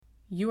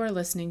You are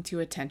listening to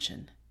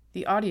Attention,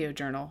 the audio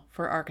journal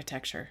for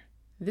architecture.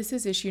 This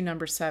is issue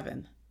number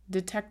 7,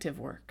 Detective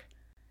Work.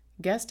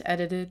 Guest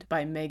edited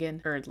by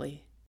Megan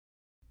Erdley.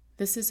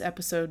 This is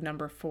episode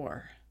number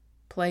 4,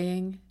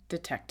 Playing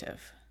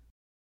Detective.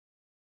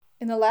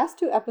 In the last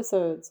 2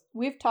 episodes,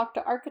 we've talked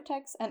to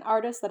architects and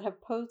artists that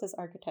have posed as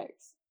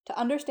architects to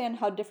understand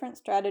how different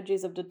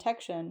strategies of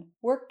detection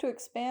work to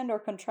expand or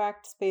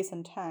contract space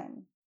and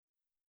time.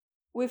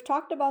 We've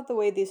talked about the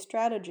way these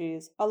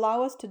strategies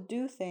allow us to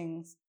do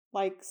things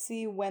like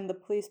see when the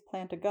police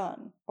plant a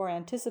gun or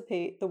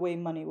anticipate the way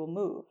money will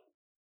move.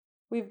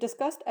 We've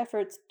discussed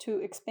efforts to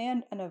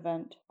expand an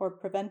event or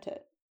prevent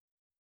it.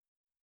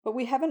 But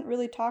we haven't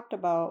really talked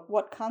about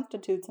what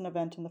constitutes an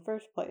event in the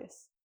first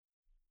place.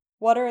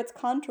 What are its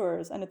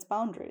contours and its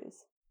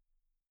boundaries?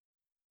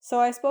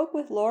 So I spoke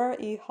with Laura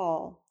E.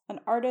 Hall,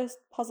 an artist,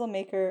 puzzle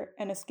maker,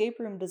 and escape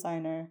room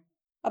designer,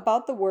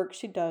 about the work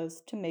she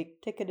does to make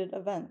ticketed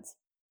events.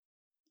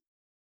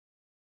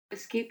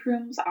 Escape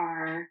rooms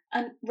are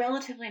a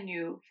relatively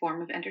new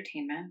form of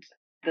entertainment.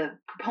 The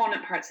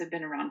component parts have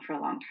been around for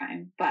a long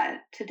time,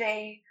 but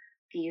today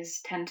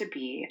these tend to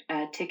be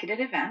a ticketed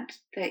event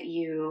that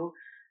you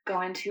go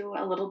into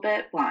a little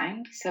bit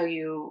blind. So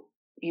you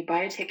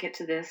buy a ticket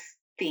to this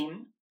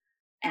theme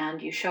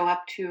and you show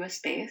up to a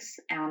space,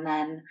 and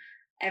then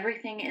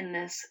everything in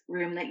this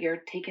room that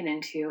you're taken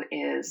into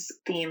is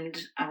themed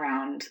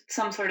around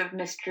some sort of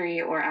mystery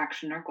or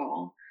action or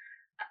goal.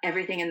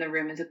 Everything in the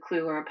room is a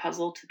clue or a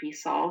puzzle to be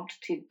solved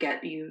to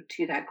get you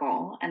to that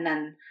goal. And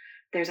then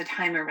there's a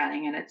timer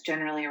running, and it's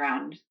generally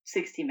around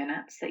 60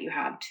 minutes that you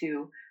have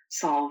to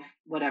solve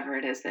whatever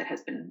it is that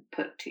has been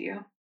put to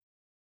you.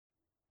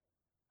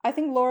 I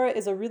think Laura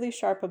is a really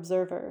sharp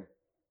observer,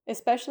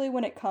 especially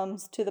when it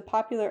comes to the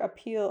popular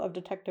appeal of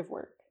detective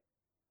work.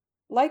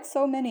 Like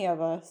so many of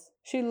us,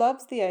 she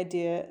loves the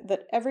idea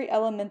that every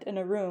element in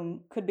a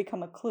room could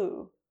become a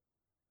clue.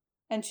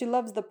 And she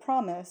loves the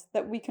promise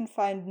that we can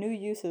find new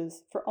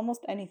uses for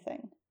almost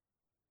anything.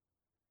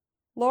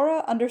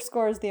 Laura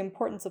underscores the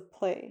importance of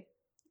play.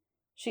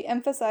 She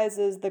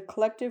emphasizes the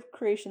collective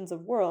creations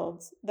of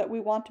worlds that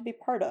we want to be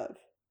part of,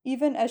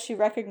 even as she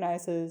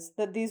recognizes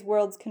that these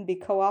worlds can be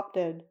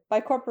co-opted by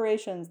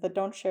corporations that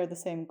don't share the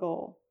same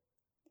goal.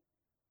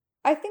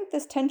 I think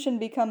this tension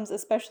becomes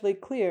especially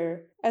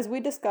clear as we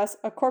discuss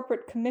a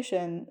corporate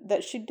commission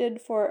that she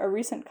did for a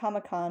recent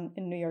Comic-Con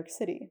in New York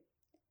City.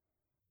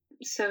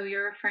 So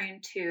you're referring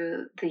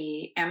to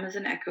the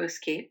Amazon Echo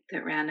Escape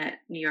that ran at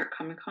New York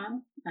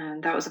Comic-Con.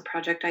 That was a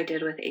project I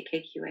did with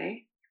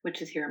AKQA,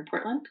 which is here in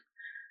Portland.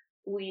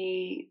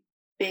 We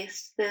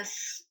based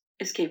this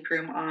escape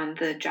room on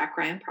the Jack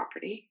Ryan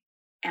property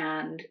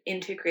and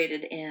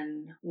integrated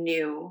in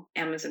new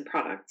Amazon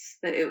products.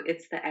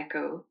 It's the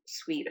Echo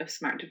suite of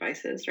smart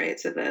devices, right?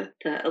 So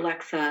the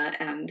Alexa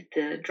and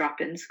the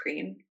drop-in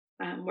screen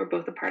were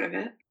both a part of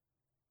it.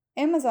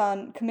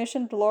 Amazon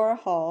commissioned Laura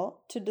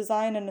Hall to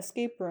design an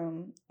escape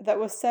room that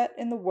was set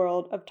in the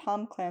world of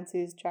Tom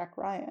Clancy's Jack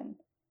Ryan,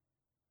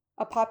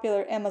 a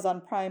popular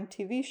Amazon Prime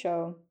TV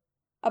show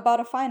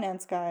about a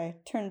finance guy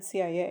turned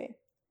CIA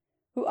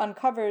who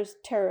uncovers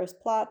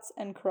terrorist plots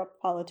and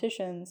corrupt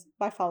politicians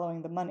by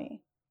following the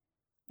money.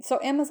 So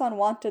Amazon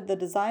wanted the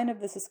design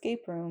of this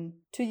escape room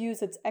to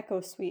use its Echo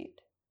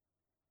suite,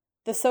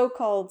 the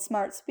so-called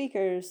smart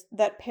speakers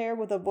that pair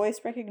with a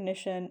voice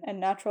recognition and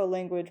natural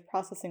language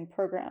processing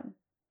program.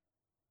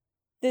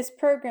 This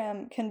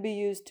program can be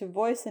used to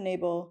voice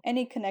enable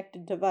any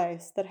connected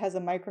device that has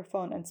a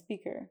microphone and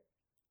speaker.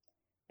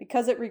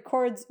 Because it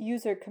records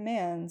user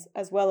commands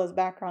as well as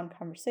background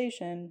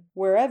conversation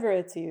wherever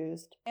it's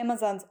used,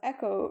 Amazon's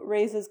Echo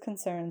raises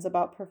concerns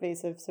about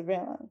pervasive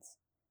surveillance.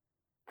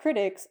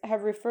 Critics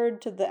have referred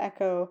to the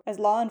Echo as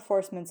law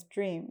enforcement's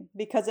dream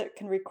because it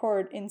can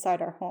record inside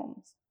our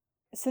homes.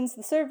 Since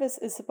the service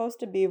is supposed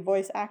to be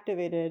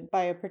voice-activated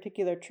by a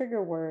particular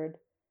trigger word,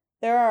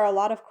 there are a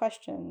lot of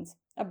questions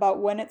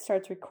about when it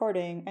starts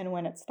recording and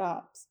when it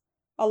stops,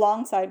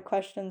 alongside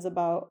questions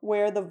about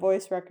where the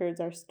voice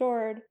records are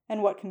stored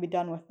and what can be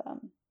done with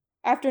them.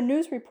 After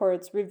news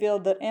reports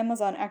revealed that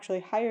Amazon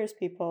actually hires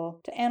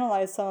people to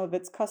analyze some of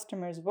its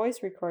customers' voice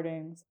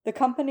recordings, the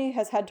company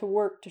has had to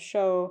work to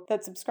show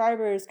that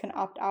subscribers can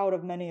opt out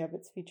of many of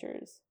its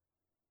features.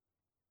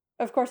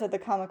 Of course, at the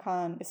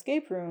Comic-Con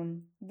escape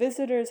room,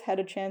 visitors had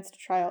a chance to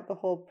try out the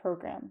whole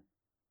program.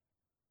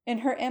 In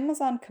her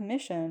Amazon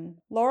commission,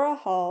 Laura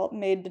Hall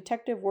made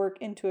detective work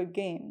into a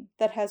game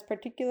that has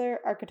particular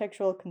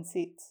architectural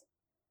conceits.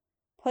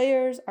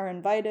 Players are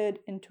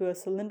invited into a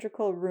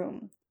cylindrical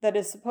room that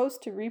is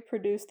supposed to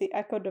reproduce the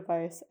Echo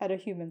device at a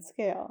human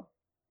scale.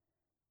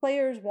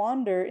 Players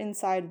wander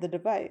inside the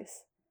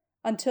device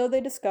until they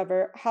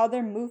discover how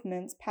their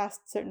movements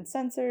past certain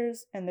sensors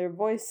and their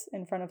voice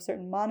in front of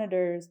certain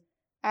monitors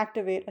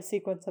activate a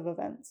sequence of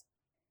events.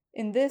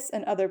 In this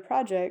and other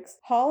projects,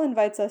 Hall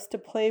invites us to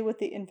play with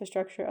the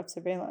infrastructure of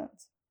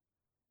surveillance.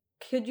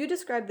 Could you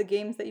describe the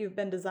games that you've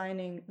been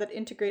designing that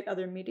integrate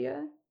other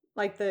media,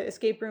 like the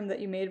escape room that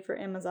you made for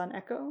Amazon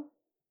Echo?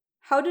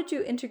 How did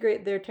you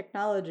integrate their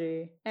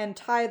technology and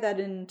tie that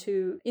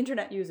into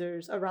internet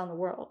users around the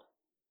world?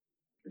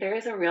 There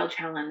is a real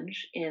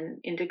challenge in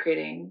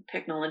integrating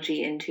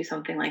technology into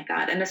something like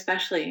that, and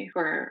especially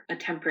for a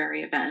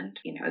temporary event.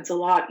 It's a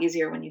lot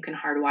easier when you can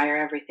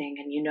hardwire everything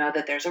and you know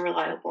that there's a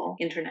reliable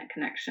internet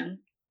connection.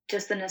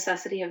 Just the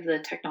necessity of the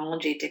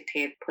technology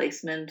dictate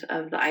placement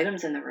of the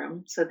items in the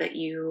room so that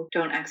you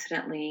don't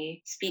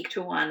accidentally speak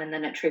to one and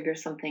then it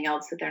triggers something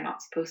else that they're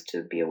not supposed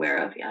to be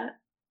aware of yet.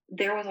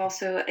 There was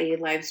also a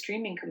live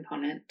streaming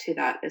component to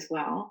that as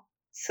well.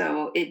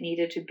 So it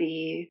needed to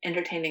be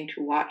entertaining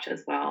to watch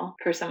as well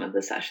for some of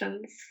the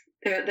sessions.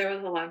 There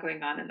was a lot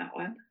going on in that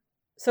one.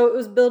 So it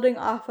was building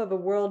off of a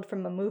world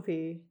from a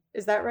movie.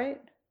 Is that right?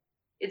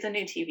 It's a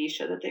new TV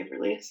show that they've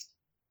released.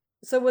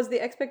 So was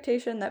the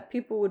expectation that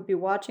people would be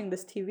watching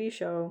this TV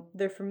show,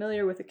 they're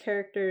familiar with the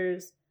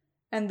characters,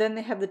 and then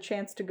they have the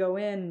chance to go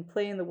in and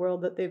play in the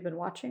world that they've been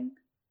watching?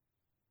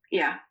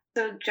 Yeah.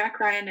 So Jack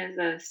Ryan is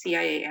a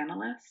CIA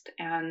analyst,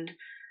 and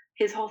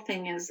his whole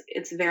thing is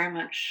it's very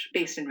much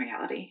based in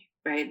reality,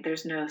 right?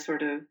 There's no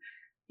sort of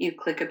you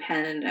click a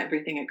pen and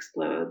everything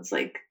explodes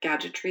like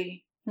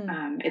gadgetry.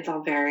 It's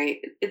all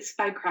it's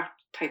spycraft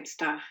type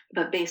stuff,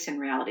 but based in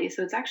reality.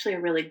 So it's actually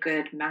a really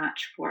good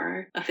match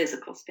for a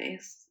physical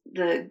space.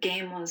 The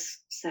game was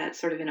set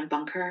sort of in a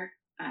bunker,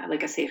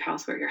 like a safe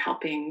house where you're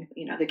helping,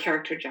 the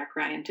character Jack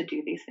Ryan to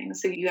do these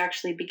things. So you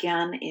actually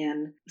began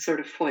in sort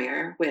of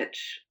foyer,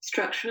 which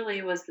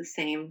structurally was the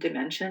same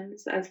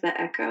dimensions as the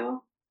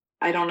Echo.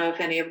 I don't know if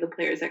any of the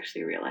players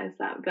actually realize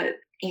that, but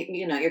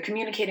you're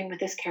communicating with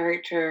this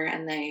character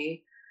and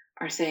they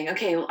are saying,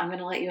 okay, well, I'm going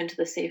to let you into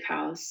the safe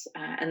house.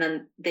 And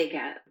then they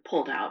get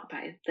pulled out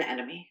by the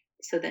enemy.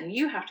 So then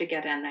you have to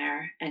get in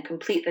there and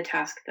complete the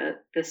task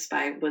that this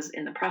spy was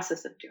in the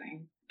process of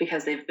doing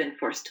because they've been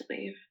forced to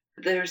leave.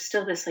 There's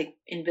still this like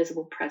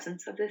invisible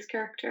presence of this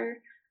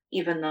character,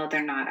 even though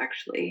they're not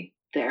actually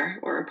there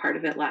or a part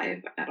of it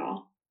live at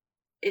all.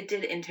 It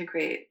did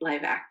integrate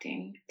live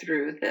acting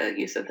through the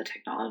use of the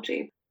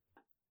technology.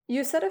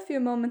 You said a few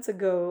moments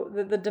ago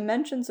that the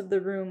dimensions of the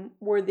room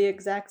were the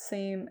exact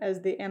same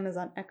as the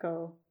Amazon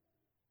Echo.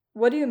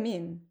 What do you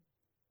mean?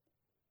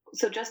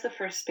 So just the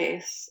first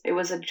space, it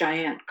was a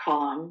giant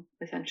column,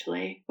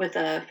 essentially, with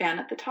a fan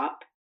at the top.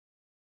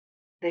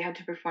 They had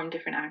to perform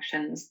different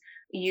actions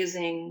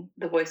using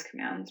the voice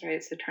commands,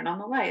 right? So turn on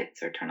the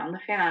lights or turn on the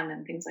fan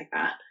and things like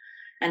that.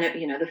 And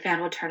the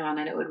fan would turn on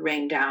and it would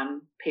rain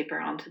down paper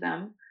onto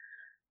them.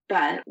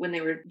 But when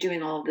they were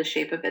doing all of the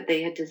shape of it,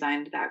 they had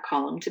designed that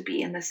column to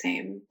be in the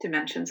same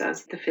dimensions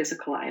as the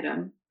physical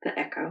item, the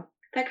Echo.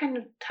 That kind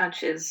of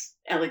touch is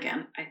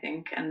elegant, I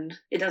think, and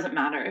it doesn't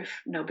matter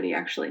if nobody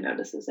actually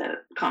notices it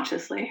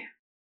consciously.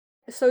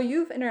 So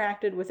you've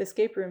interacted with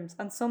escape rooms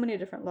on so many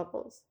different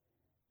levels.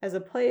 As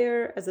a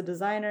player, as a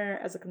designer,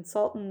 as a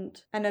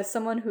consultant, and as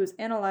someone who's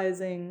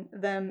analyzing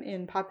them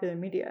in popular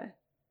media.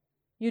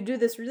 You do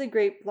this really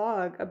great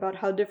blog about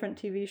how different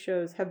TV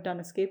shows have done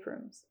escape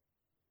rooms.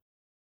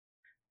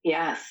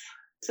 Yes.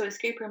 So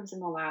escape rooms in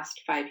the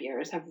last 5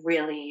 years have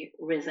really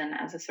risen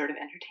as a sort of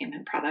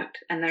entertainment product.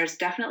 And there's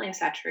definitely a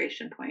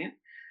saturation point.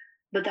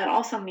 But that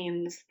also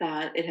means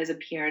that it has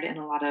appeared in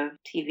a lot of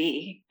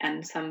TV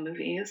and some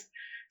movies.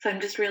 So I'm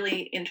just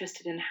really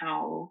interested in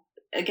how,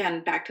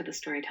 again, back to the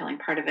storytelling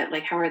part of it,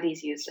 like how are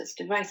these used as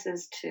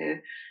devices to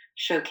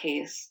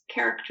showcase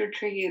character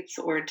traits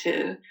or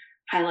to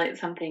highlight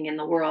something in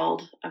the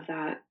world of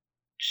that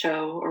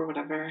show or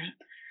whatever.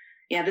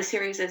 Yeah, the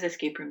series is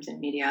Escape Rooms in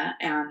Media,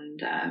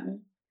 and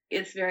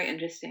it's very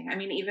interesting. I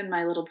mean, even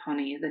My Little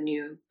Pony, the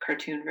new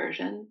cartoon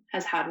version,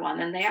 has had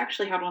one, and they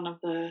actually had one of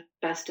the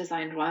best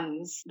designed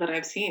ones that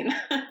I've seen.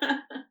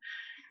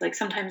 Like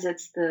sometimes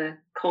it's the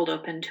cold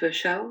open to a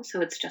show,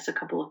 so it's just a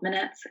couple of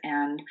minutes,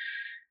 and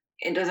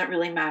it doesn't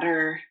really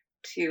matter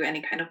to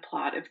any kind of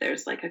plot if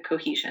there's like a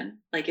cohesion,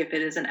 like if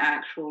it is an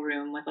actual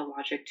room with a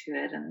logic to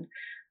it, and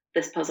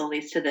this puzzle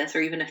leads to this,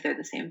 or even if they're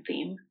the same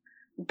theme.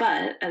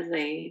 But as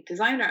a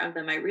designer of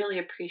them, I really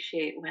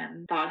appreciate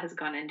when thought has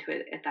gone into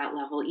it at that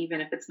level, even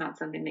if it's not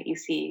something that you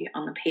see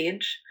on the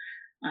page.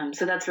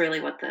 So that's really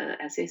what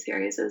the essay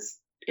series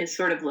is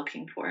sort of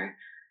looking for.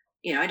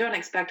 I don't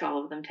expect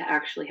all of them to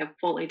actually have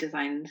fully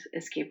designed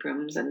escape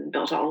rooms and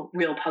built all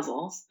real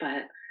puzzles,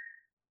 but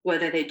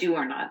whether they do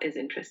or not is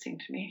interesting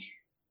to me.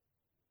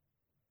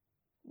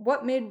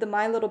 What made the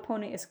My Little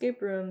Pony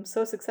escape room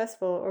so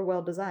successful or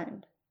well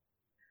designed?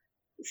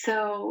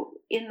 So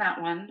in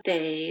that one,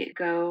 they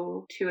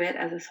go to it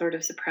as a sort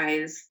of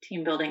surprise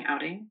team building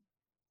outing.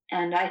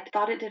 And I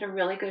thought it did a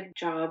really good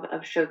job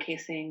of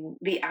showcasing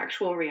the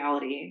actual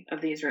reality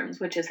of these rooms,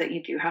 which is that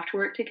you do have to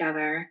work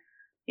together.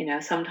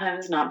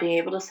 Sometimes not being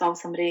able to solve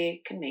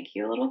somebody can make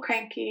you a little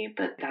cranky,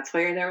 but that's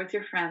why you're there with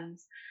your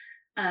friends.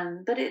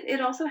 But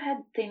it also had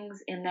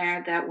things in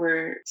there that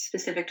were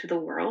specific to the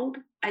world.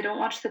 I don't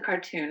watch the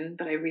cartoon,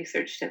 but I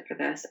researched it for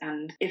this.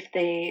 And if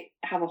they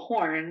have a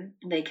horn,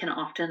 they can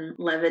often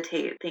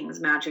levitate things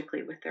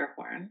magically with their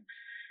horn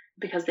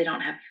because they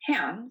don't have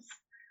hands.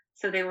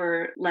 So they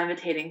were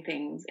levitating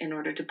things in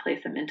order to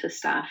place them into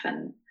stuff.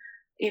 And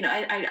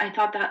I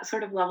thought that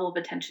sort of level of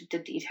attention to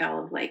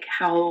detail of like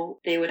how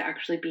they would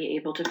actually be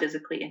able to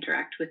physically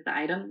interact with the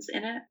items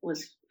in it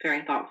was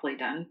very thoughtfully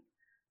done.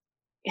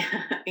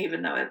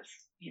 Even though it's,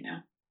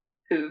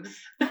 hooves.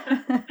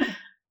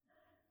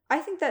 I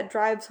think that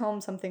drives home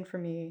something for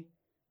me,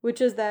 which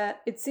is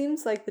that it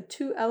seems like the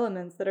two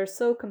elements that are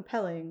so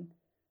compelling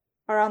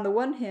are, on the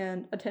one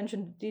hand,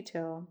 attention to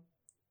detail,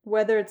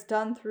 whether it's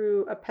done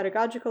through a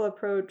pedagogical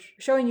approach,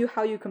 showing you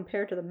how you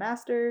compare to the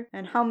master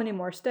and how many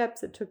more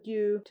steps it took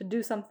you to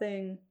do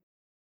something,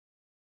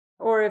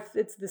 or if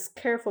it's this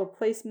careful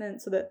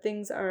placement so that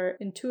things are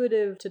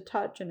intuitive to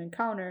touch and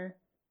encounter,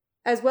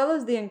 as well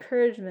as the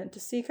encouragement to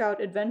seek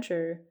out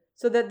adventure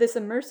so that this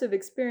immersive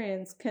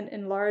experience can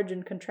enlarge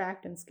and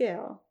contract in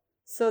scale.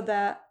 So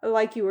that,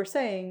 like you were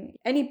saying,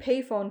 any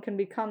payphone can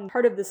become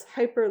part of this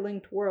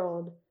hyperlinked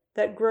world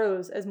that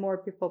grows as more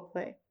people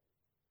play.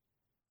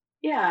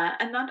 Yeah,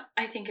 and that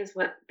I think is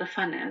what the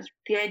fun is.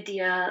 The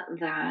idea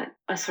that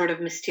a sort of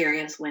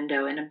mysterious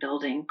window in a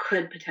building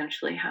could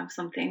potentially have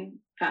something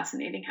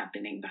fascinating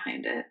happening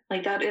behind it.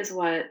 Like that is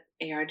what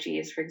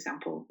ARGs, for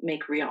example,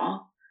 make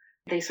real.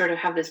 They sort of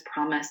have this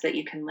promise that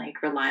you can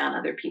like rely on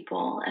other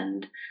people,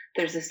 and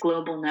there's this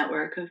global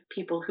network of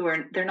people who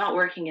they're not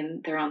working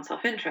in their own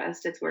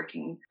self-interest, it's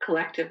working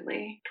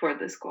collectively toward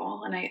this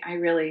goal, and I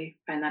really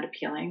find that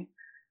appealing.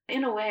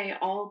 In a way,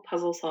 all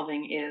puzzle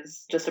solving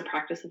is just a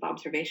practice of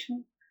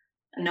observation,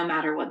 no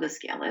matter what the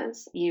scale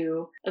is.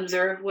 You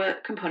observe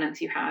what components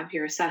you have,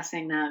 you're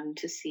assessing them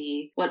to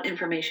see what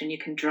information you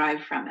can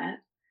derive from it.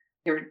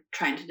 You're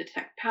trying to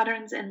detect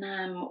patterns in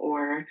them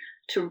or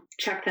to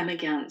check them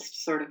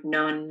against sort of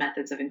known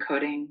methods of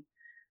encoding.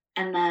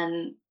 And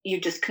then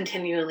you just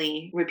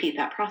continually repeat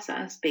that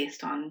process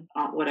based on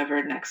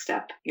whatever next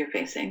step you're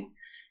facing.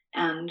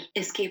 And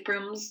escape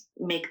rooms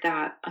make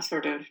that a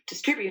sort of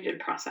distributed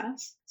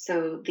process.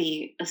 So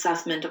the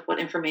assessment of what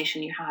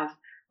information you have,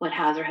 what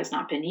has or has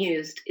not been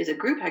used, is a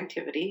group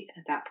activity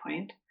at that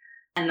point.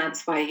 And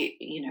that's why,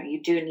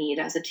 you do need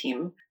as a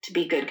team to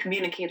be good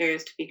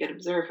communicators, to be good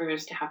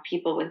observers, to have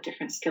people with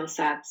different skill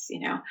sets,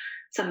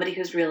 somebody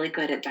who's really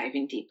good at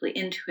diving deeply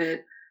into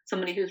it,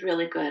 somebody who's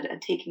really good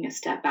at taking a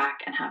step back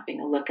and having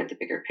a look at the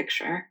bigger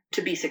picture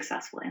to be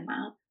successful in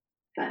that.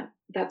 But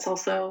that's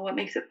also what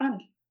makes it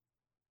fun.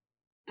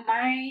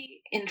 My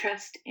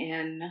interest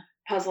in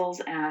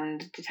puzzles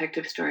and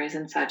detective stories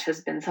and such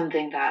has been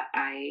something that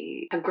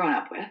I have grown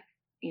up with.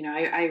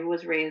 I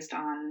was raised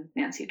on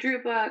Nancy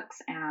Drew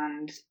books,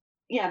 and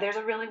yeah, there's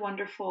a really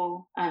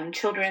wonderful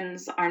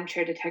children's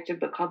armchair detective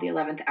book called The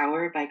 11th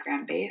Hour by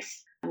Graham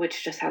Base,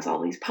 which just has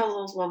all these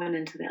puzzles woven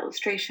into the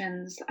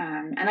illustrations.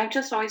 And I've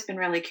just always been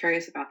really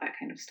curious about that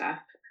kind of stuff.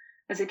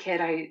 As a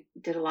kid, I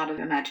did a lot of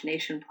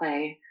imagination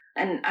play.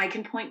 And I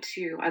can point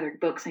to other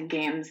books and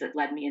games that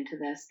led me into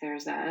this.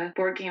 There's a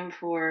board game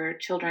for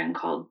children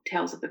called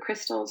Tales of the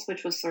Crystals,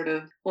 which was sort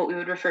of what we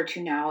would refer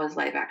to now as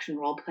live action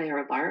role play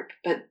or LARP,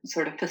 but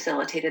sort of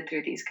facilitated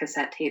through these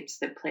cassette tapes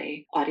that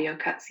play audio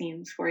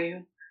cutscenes for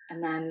you.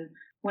 And then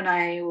when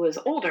I was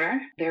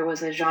older, there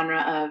was a genre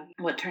of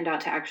what turned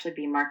out to actually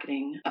be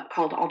marketing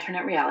called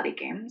alternate reality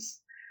games.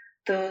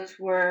 Those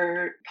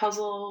were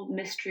puzzle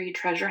mystery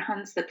treasure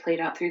hunts that played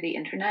out through the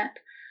internet.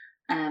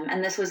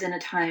 And this was in a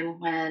time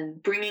when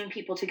bringing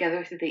people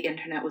together through the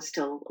internet was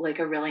still like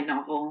a really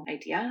novel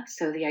idea.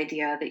 So the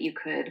idea that you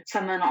could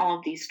summon all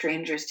of these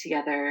strangers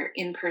together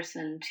in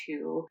person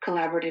to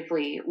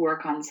collaboratively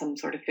work on some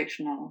sort of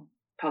fictional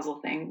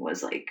puzzle thing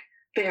was like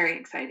very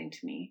exciting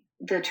to me.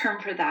 The term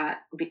for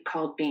that would be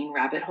called being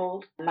rabbit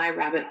holed. My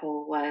rabbit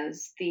hole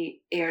was the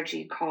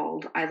ARG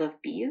called I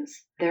Love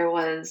Bees. There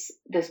was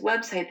this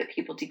website that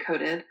people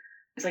decoded.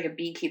 It's like a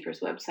beekeeper's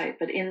website,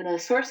 but in the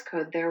source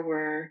code, there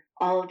were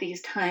all of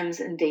these times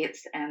and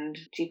dates and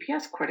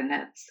GPS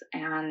coordinates.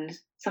 And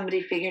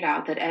somebody figured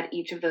out that at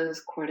each of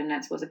those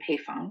coordinates was a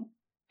payphone,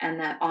 and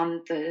that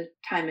on the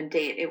time and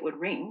date, it would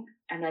ring.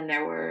 And then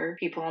there were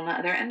people on the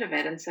other end of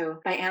it. And so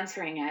by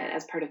answering it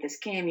as part of this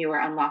game, you were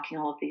unlocking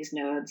all of these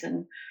nodes.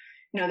 And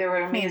there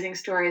were amazing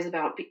stories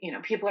about,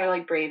 people are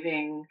like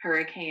braving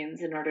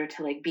hurricanes in order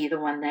to like be the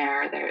one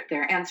there.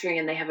 They're answering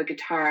and they have a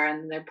guitar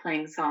and they're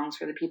playing songs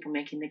for the people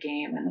making the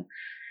game. And,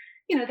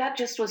 that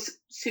just was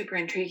super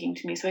intriguing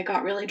to me. So I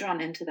got really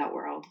drawn into that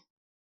world.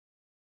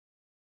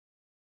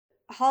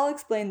 Hall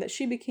explained that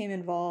she became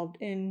involved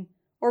in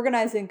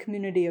organizing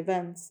community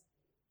events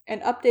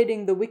and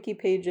updating the wiki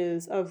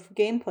pages of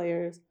game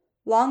players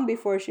long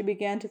before she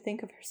began to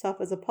think of herself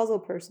as a puzzle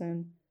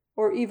person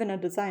or even a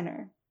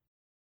designer.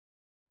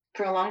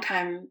 For a long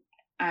time,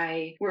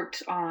 I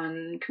worked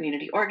on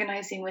community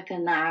organizing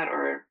within that,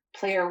 or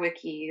player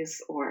wikis,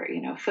 or,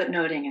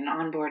 footnoting and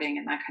onboarding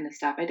and that kind of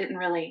stuff. I didn't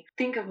really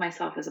think of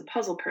myself as a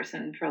puzzle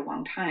person for a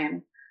long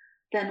time.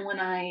 Then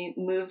when I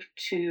moved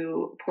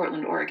to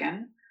Portland,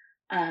 Oregon,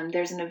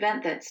 there's an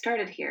event that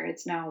started here.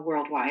 It's now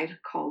worldwide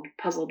called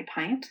Puzzled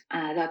Pint.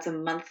 That's a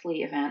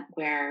monthly event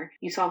where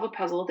you solve a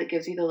puzzle that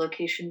gives you the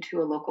location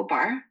to a local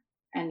bar.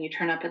 and you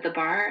turn up at the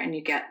bar and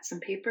you get some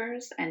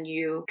papers and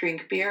you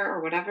drink beer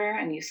or whatever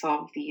and you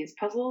solve these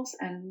puzzles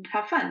and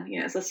have fun.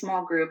 It's a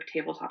small group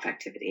tabletop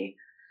activity.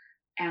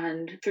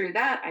 And through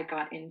that, I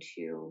got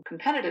into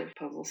competitive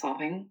puzzle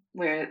solving,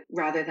 where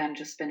rather than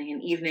just spending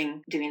an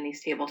evening doing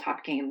these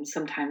tabletop games,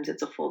 sometimes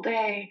it's a full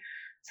day,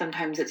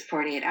 sometimes it's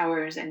 48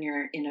 hours, and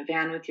you're in a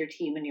van with your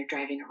team and you're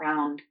driving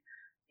around.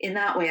 In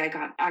that way, I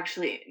got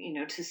actually,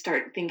 to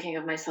start thinking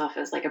of myself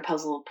as like a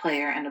puzzle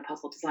player and a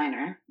puzzle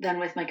designer. Then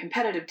with my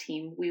competitive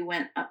team, we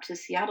went up to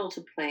Seattle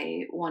to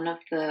play one of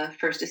the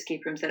first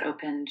escape rooms that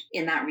opened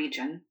in that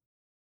region.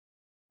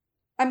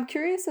 I'm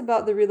curious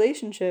about the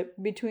relationship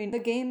between the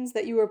games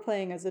that you were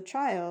playing as a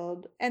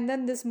child and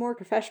then this more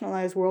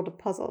professionalized world of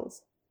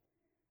puzzles.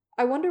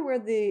 I wonder where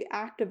the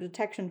act of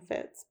detection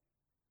fits.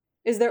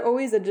 Is there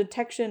always a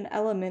detection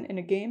element in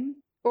a game?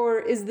 Or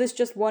is this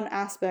just one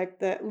aspect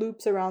that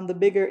loops around the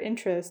bigger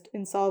interest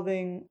in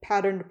solving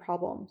patterned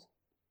problems?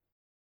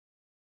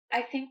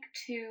 I think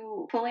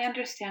to fully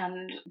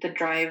understand the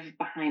drive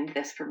behind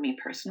this for me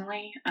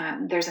personally,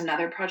 there's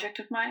another project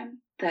of mine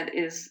that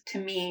is, to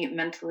me,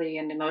 mentally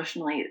and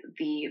emotionally,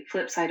 the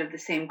flip side of the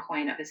same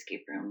coin of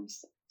escape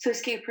rooms. So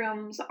escape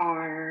rooms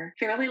are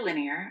fairly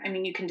linear. I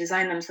mean, you can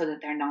design them so that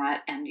they're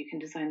not, and you can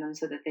design them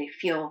so that they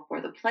feel for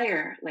the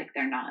player like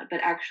they're not, but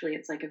actually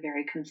it's like a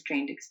very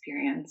constrained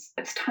experience.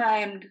 It's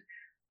timed.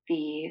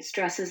 The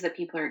stresses that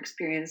people are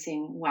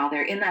experiencing while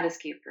they're in that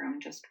escape room,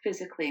 just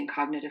physically and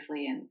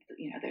cognitively, and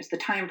there's the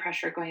time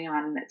pressure going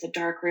on. It's a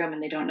dark room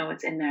and they don't know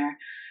what's in there,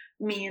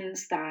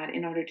 means that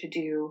in order to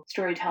do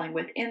storytelling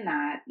within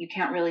that, you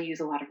can't really use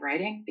a lot of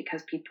writing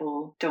because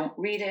people don't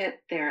read it.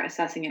 They're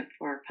assessing it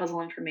for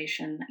puzzle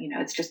information.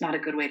 It's just not a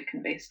good way to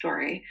convey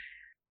story.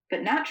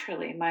 But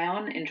naturally, my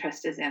own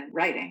interest is in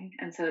writing,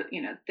 and so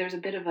there's a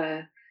bit of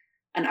an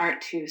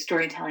art to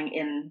storytelling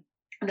in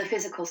the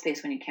physical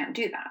space when you can't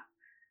do that.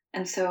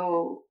 And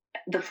so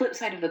the flip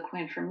side of the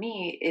coin for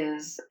me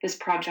is this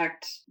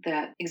project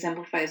that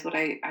exemplifies what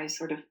I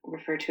sort of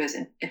refer to as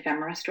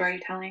ephemera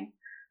storytelling.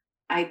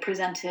 I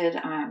presented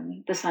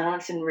The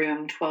Silence in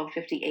Room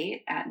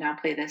 1258 at Now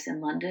Play This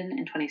in London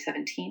in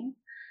 2017.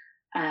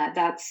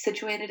 That's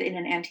situated in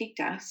an antique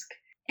desk.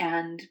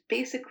 And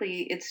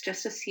basically, it's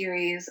just a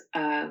series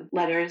of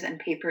letters and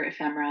paper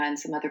ephemera and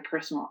some other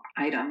personal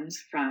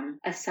items from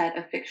a set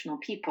of fictional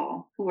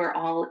people who were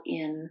all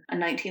in a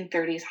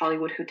 1930s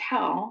Hollywood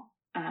hotel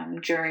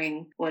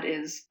during what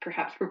is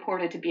perhaps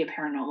purported to be a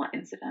paranormal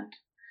incident.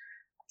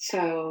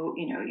 So,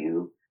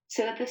 you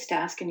sit at this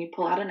desk and you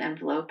pull out an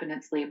envelope and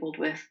it's labeled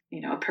with,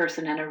 a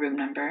person and a room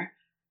number.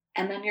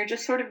 And then you're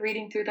just sort of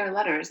reading through their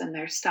letters and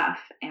their stuff.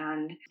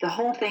 And the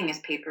whole thing is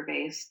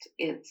paper-based.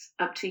 It's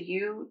up to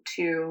you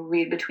to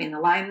read between the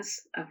lines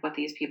of what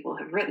these people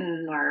have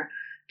written or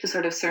to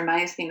sort of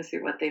surmise things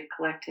through what they've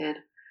collected.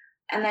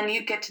 And then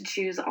you get to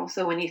choose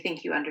also when you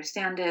think you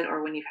understand it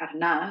or when you've had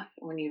enough,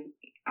 when you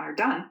are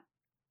done.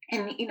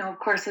 And, of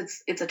course,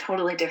 it's a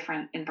totally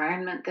different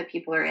environment that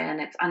people are in.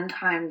 It's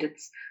untimed.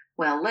 It's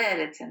well lit.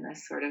 It's in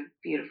this sort of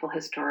beautiful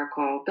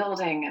historical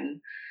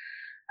building.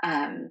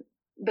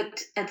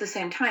 But at the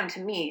same time, to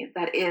me,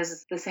 that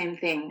is the same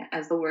thing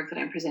as the work that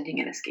I'm presenting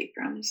in escape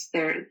rooms.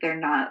 They're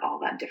not all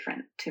that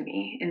different to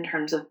me in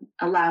terms of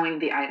allowing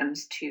the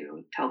items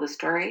to tell the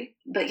story.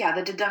 But yeah,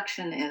 the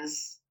deduction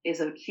is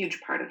a huge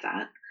part of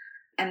that.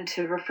 And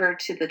to refer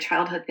to the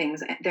childhood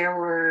things, there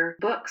were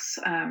books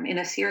in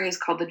a series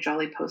called The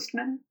Jolly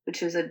Postman,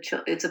 which is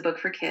it's a book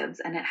for kids,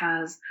 and it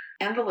has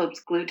envelopes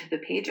glued to the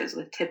pages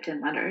with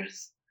tipped-in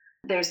letters.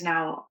 There's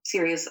now a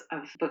series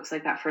of books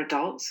like that for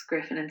adults.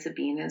 Griffin and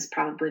Sabine is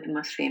probably the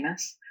most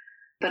famous.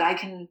 But I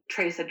can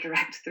trace a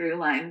direct through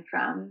line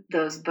from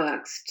those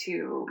books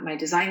to my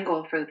design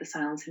goal for The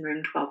Silence in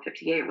Room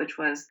 1258, which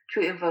was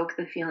to evoke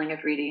the feeling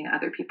of reading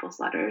other people's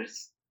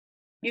letters.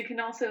 You can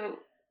also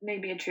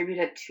maybe attribute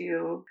it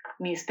to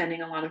me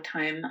spending a lot of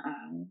time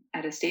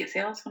at estate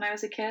sales when I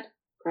was a kid.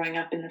 Growing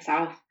up in the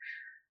South,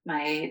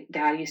 my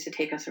dad used to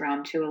take us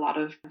around to a lot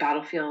of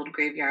battlefield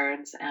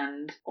graveyards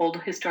and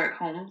old historic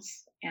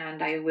homes.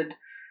 And I would,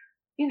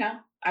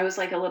 I was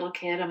like a little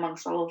kid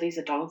amongst all of these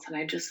adults, and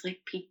I just like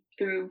peek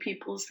through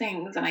people's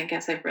things. And I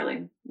guess I've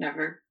really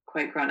never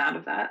quite grown out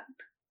of that.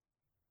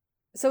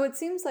 So it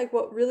seems like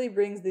what really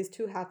brings these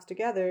two halves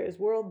together is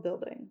world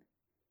building.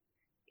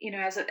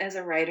 As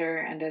a writer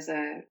and as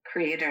a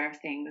creator of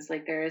things,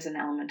 like there is an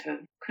element of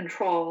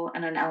control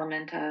and an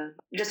element of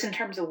just in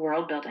terms of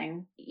world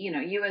building,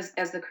 you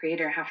as the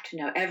creator have to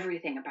know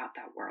everything about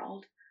that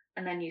world.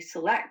 And then you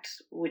select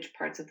which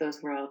parts of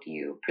those world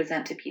you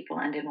present to people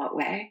and in what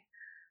way.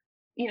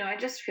 I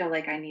just feel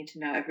like I need to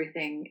know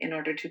everything in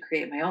order to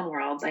create my own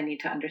worlds. I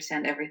need to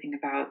understand everything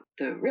about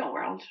the real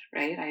world,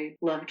 right? I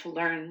love to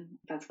learn.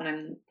 That's when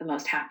I'm the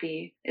most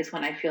happy, is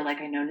when I feel like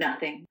I know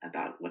nothing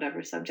about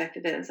whatever subject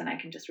it is and I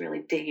can just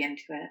really dig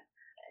into it.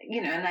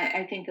 And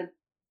I think that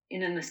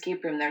in an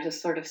escape room, there's a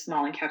sort of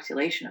small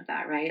encapsulation of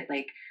that, right?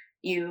 Like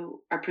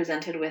you are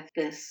presented with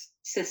this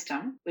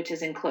system, which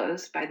is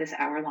enclosed by this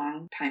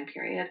hour-long time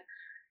period.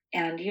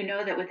 And you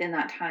know that within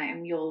that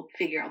time, you'll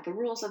figure out the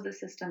rules of the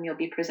system, you'll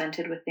be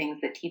presented with things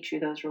that teach you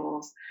those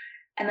rules.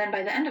 And then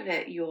by the end of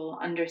it, you'll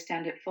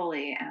understand it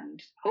fully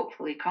and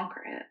hopefully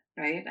conquer it,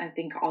 right? I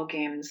think all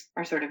games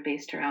are sort of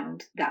based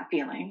around that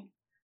feeling.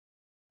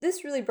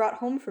 This really brought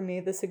home for me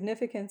the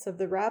significance of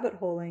the rabbit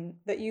holing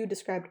that you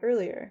described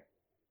earlier.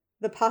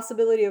 The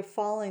possibility of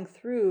falling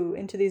through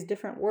into these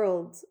different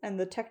worlds and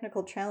the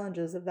technical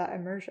challenges of that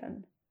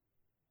immersion.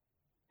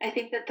 I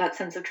think that that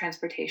sense of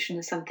transportation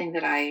is something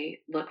that I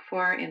look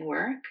for in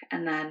work.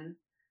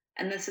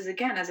 And this is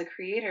again, as a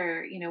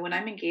creator, when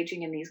I'm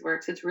engaging in these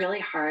works, it's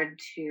really hard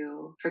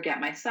to forget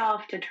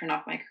myself, to turn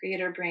off my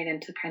creator brain, and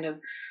to kind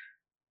of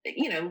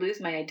lose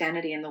my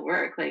identity in the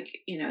work. Like,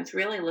 it's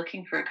really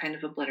looking for a kind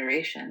of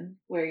obliteration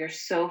where you're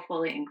so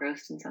fully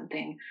engrossed in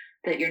something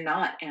that you're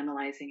not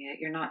analyzing it.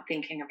 You're not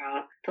thinking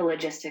about the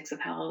logistics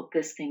of how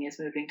this thing is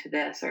moving to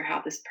this, or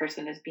how this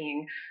person is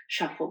being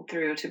shuffled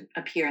through to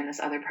appear in this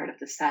other part of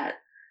the set.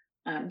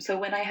 So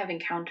when I have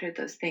encountered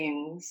those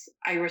things,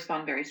 I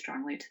respond very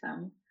strongly to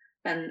them.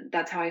 And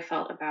that's how I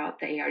felt about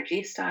the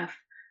ARG stuff.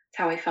 It's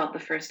how I felt the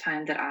first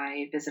time that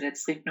I visited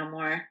Sleep No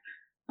More.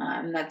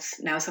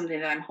 That's now something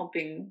that I'm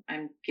hoping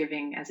I'm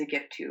giving as a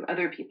gift to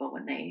other people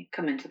when they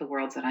come into the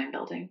worlds that I'm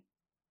building.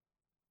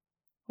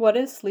 What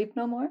is Sleep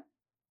No More?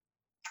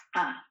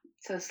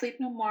 So Sleep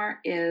No More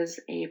is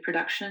a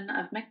production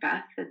of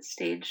Macbeth that's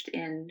staged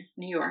in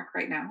New York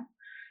right now.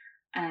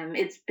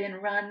 It's been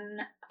run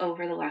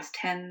over the last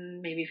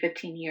 10, maybe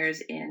 15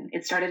 years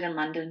it started in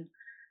London,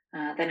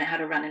 then it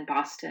had a run in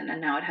Boston, and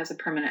now it has a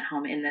permanent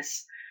home in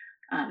this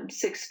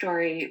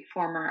 6-story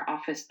former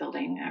office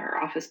building or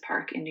office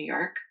park in New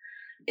York.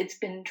 It's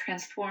been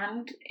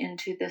transformed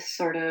into this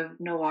sort of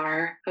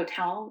noir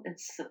hotel.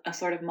 It's a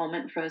sort of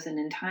moment frozen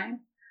in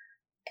time.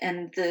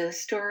 And the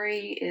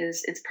story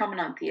it's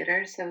promenade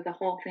theater, so the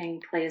whole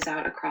thing plays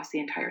out across the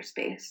entire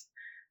space,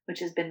 which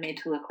has been made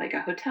to look like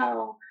a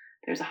hotel.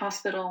 There's a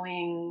hospital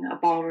wing, a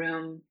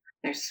ballroom,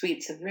 there's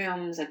suites of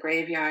rooms, a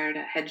graveyard,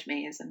 a hedge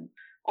maze, and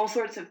all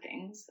sorts of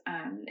things.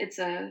 It's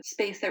a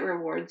space that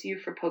rewards you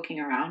for poking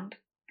around.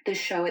 The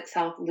show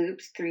itself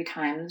loops 3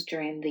 times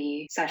during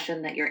the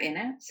session that you're in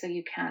it, so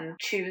you can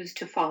choose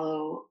to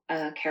follow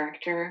a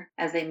character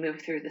as they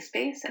move through the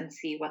space and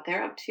see what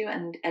they're up to,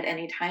 and at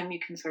any time you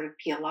can sort of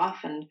peel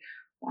off and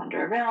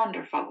wander around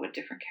or follow a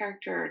different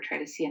character or try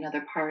to see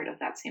another part of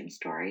that same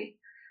story.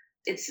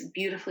 It's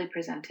beautifully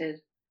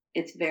presented.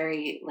 It's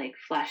very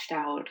fleshed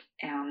out,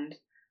 and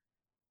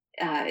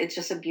it's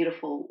just a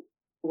beautiful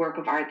work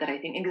of art that I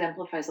think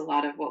exemplifies a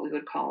lot of what we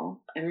would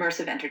call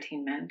immersive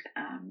entertainment,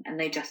 and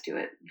they just do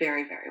it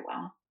very, very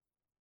well.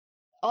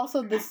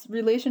 Also, this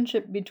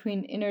relationship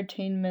between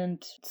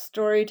entertainment,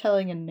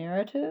 storytelling, and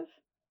narrative.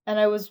 And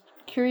I was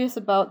curious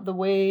about the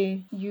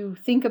way you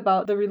think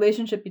about the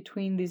relationship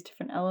between these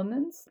different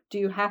elements. Do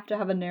you have to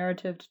have a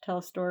narrative to tell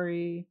a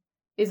story?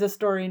 Is a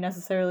story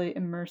necessarily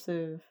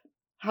immersive?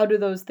 How do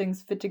those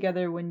things fit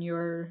together when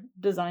you're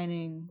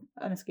designing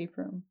an escape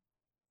room?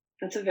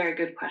 That's a very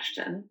good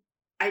question.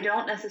 I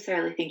don't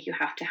necessarily think you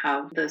have to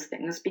have those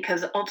things,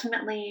 because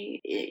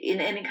ultimately,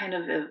 in any kind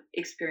of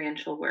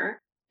experiential work,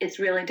 it's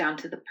really down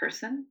to the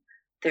person.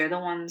 They're the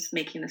ones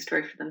making the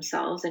story for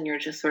themselves, and you're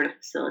just sort of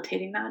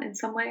facilitating that in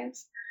some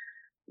ways.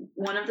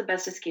 One of the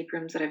best escape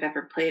rooms that I've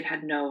ever played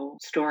had no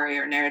story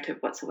or narrative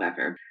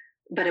whatsoever,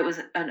 but it was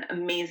an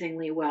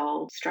amazingly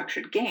well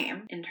structured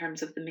game in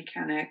terms of the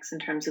mechanics, in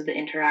terms of the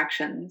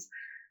interactions.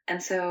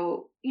 And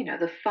so,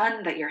 the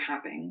fun that you're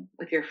having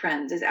with your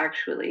friends is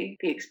actually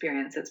the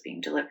experience that's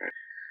being delivered.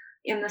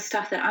 In the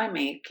stuff that I'm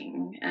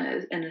making,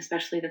 and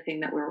especially the thing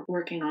that we're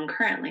working on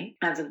currently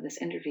as of this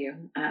interview,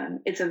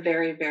 it's a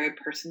very, very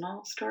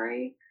personal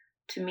story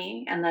to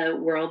me, and the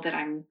world that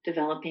I'm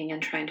developing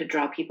and trying to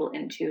draw people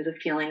into, the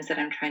feelings that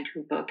I'm trying to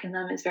evoke in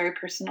them is very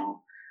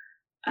personal.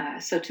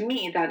 So to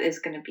me, that is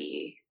going to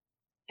be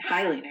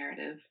highly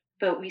narrative.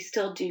 But we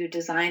still do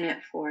design it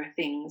for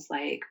things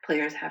like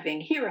players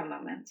having hero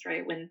moments,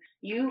 right? When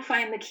you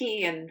find the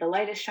key and the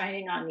light is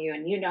shining on you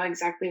and you know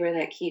exactly where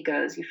that key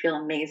goes, you feel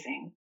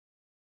amazing.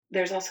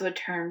 There's also a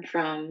term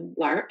from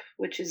LARP,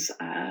 which is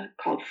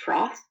called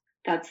froth.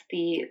 That's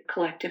the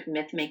collective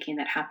myth making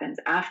that happens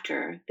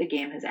after the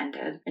game has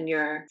ended. And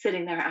you're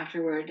sitting there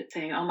afterward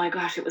saying, oh my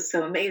gosh, it was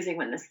so amazing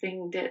when this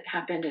thing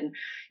happened, and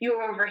you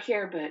were over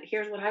here, but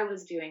here's what I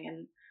was doing.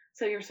 And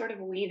so you're sort of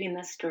weaving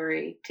this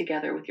story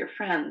together with your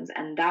friends,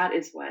 and that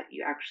is what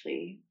you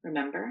actually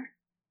remember.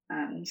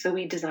 So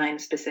we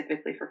designed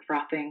specifically for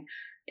frothing.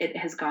 It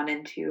has gone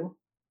into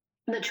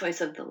the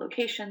choice of the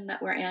location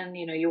that we're in.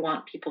 You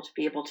want people to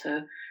be able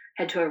to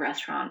head to a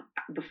restaurant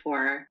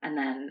before, and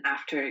then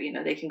after,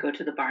 they can go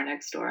to the bar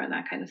next door and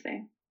that kind of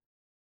thing.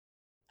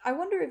 I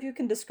wonder if you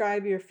can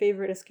describe your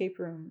favorite escape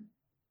room.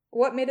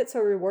 What made it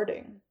so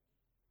rewarding?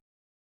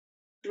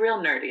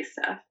 Real nerdy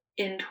stuff.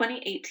 In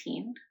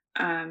 2018,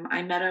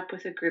 I met up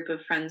with a group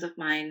of friends of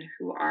mine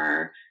who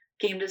are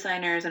game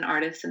designers and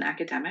artists and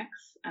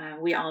academics.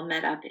 We all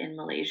met up in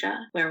Malaysia,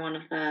 where one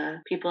of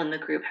the people in the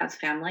group has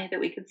family that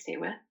we could stay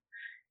with.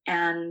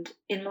 And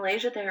in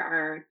Malaysia, there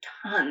are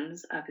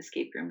tons of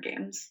escape room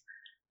games.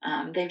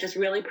 They've just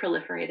really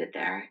proliferated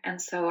there.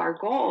 And so our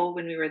goal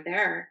when we were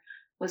there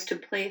was to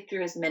play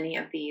through as many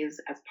of these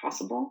as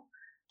possible.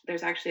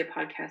 There's actually a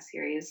podcast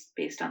series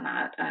based on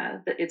that.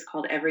 It's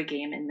called Every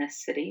Game in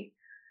This City.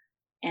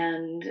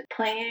 And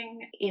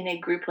playing in a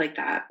group like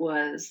that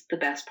was the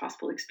best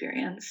possible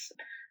experience.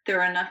 There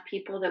were enough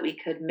people that we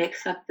could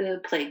mix up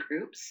the play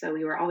groups. So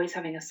we were always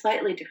having a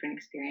slightly different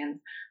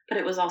experience, but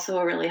it was also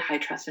a really high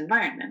trust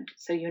environment.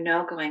 So,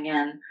 going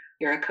in,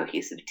 you're a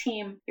cohesive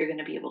team, you're going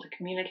to be able to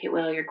communicate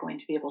well, you're going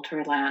to be able to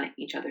rely on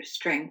each other's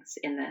strengths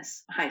in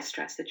this high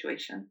stress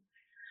situation.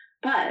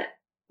 But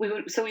we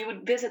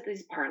would visit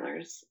these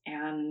parlors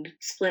and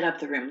split up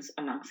the rooms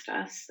amongst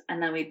us,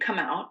 and then we'd come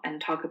out and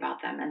talk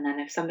about them. And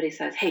then if somebody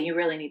says, hey, you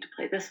really need to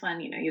play this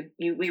one,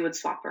 we would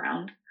swap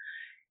around.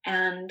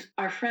 And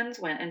our friends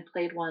went and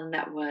played one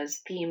that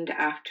was themed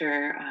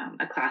after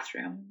a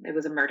classroom. It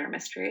was a murder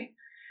mystery.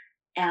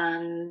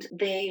 And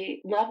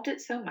they loved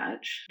it so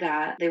much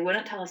that they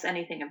wouldn't tell us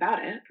anything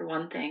about it, for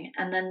one thing.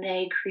 And then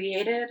they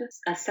created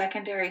a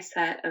secondary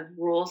set of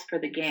rules for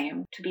the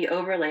game to be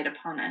overlaid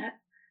upon it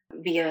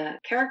via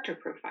character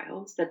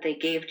profiles that they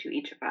gave to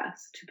each of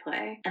us to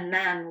play. And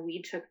then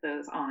we took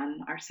those on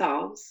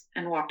ourselves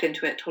and walked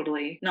into it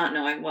totally not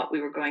knowing what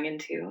we were going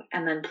into,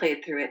 and then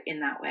played through it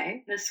in that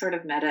way. This sort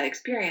of meta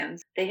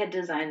experience, they had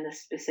designed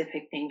this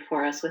specific thing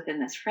for us within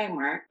this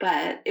framework,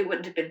 but it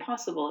wouldn't have been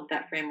possible if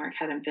that framework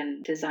hadn't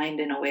been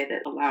designed in a way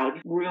that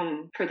allowed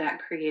room for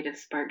that creative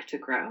spark to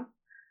grow.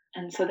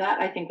 And so that,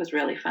 I think, was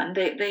really fun.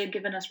 They had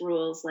given us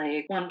rules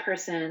like one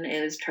person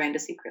is trying to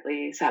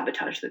secretly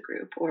sabotage the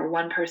group, or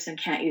one person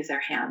can't use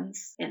their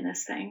hands in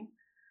this thing.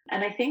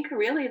 And I think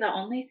really the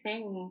only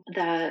thing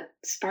that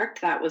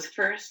sparked that was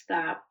first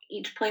that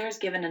each player is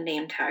given a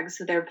name tag.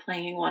 So they're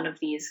playing one of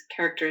these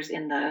characters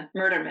in the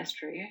murder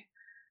mystery.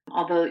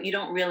 Although you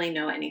don't really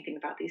know anything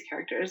about these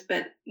characters,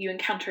 but you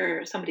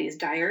encounter somebody's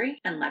diary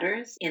and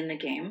letters in the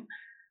game,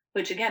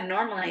 which again,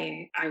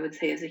 normally I would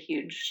say is a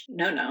huge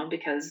no-no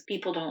because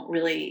people don't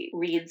really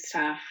read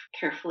stuff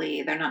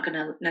carefully. They're not going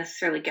to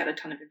necessarily get a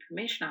ton of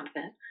information out of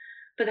it.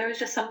 But there was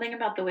just something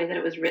about the way that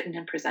it was written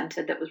and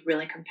presented that was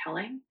really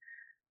compelling.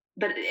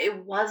 But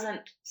it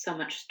wasn't so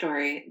much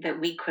story that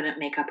we couldn't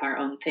make up our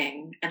own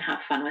thing and have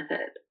fun with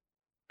it.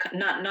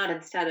 Not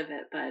instead of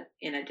it, but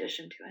in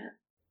addition to it.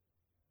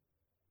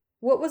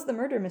 What was the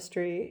murder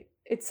mystery?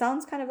 It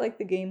sounds kind of like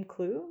the game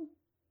Clue.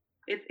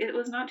 It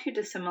was not too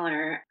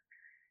dissimilar.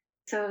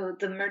 So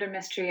the murder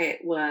mystery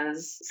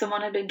was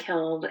someone had been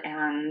killed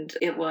and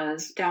it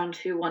was down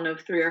to one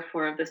of 3 or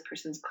 4 of this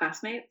person's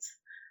classmates.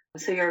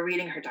 So you're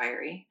reading her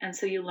diary. And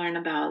so you learn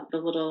about the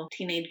little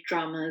teenage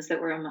dramas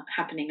that were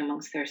happening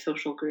amongst their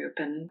social group.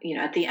 And,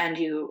 at the end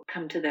you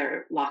come to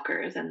their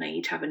lockers and they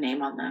each have a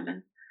name on them.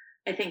 And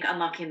I think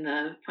unlocking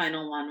the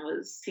final one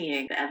was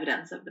seeing the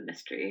evidence of the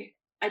mystery.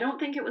 I don't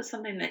think it was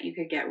something that you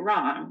could get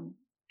wrong.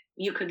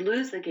 You could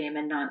lose the game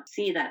and not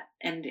see that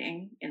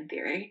ending in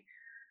theory.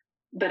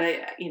 But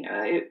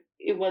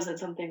it wasn't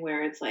something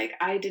where it's like,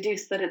 I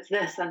deduced that it's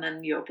this, and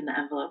then you open the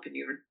envelope and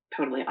you were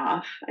totally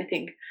off. I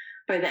think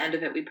by the end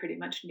of it, we pretty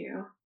much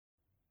knew.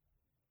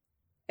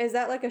 Is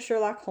that like a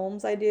Sherlock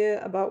Holmes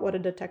idea about what a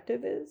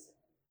detective is?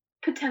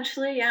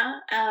 Potentially, yeah.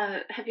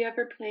 Have you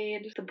ever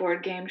played the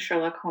board game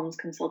Sherlock Holmes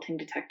Consulting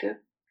Detective?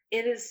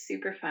 It is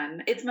super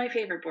fun. It's my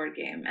favorite board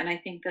game, and I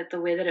think that the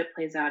way that it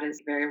plays out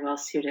is very well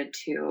suited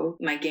to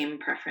my game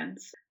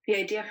preference. The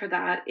idea for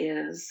that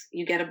is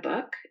you get a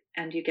book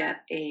and you get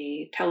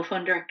a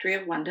telephone directory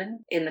of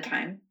London in the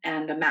time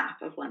and a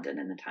map of London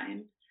in the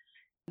time.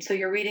 So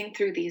you're reading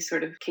through these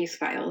sort of case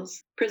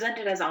files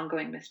presented as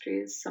ongoing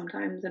mysteries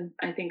sometimes, and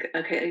I think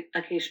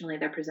occasionally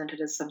they're presented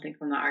as something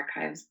from the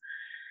archives.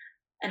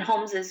 And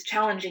Holmes is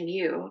challenging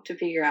you to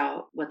figure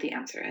out what the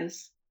answer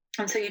is.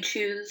 And so you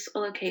choose a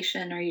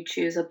location or you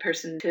choose a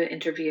person to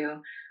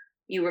interview.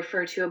 You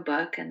refer to a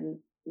book and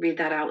read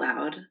that out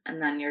loud,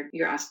 and then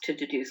you're asked to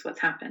deduce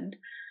what's happened.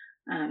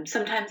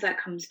 Sometimes that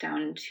comes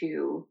down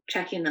to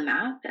checking the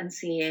map and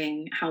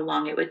seeing how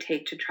long it would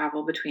take to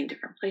travel between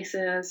different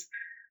places.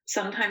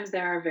 Sometimes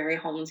there are very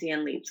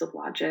Holmesian leaps of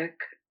logic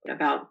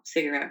about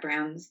cigarette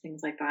brands,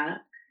 things like that.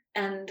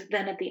 And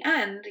then at the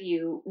end,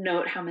 you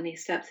note how many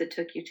steps it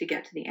took you to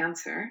get to the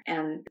answer.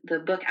 And the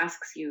book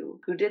asks you,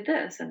 who did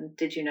this? And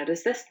did you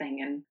notice this thing?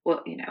 And,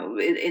 well,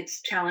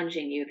 it's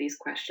challenging you these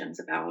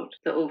questions about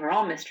the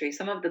overall mystery,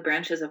 some of the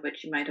branches of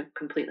which you might have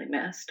completely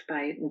missed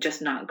by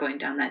just not going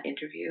down that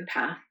interview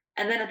path.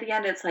 And then at the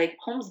end, it's like,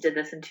 Holmes did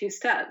this in 2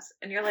 steps.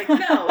 And you're like,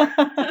 no.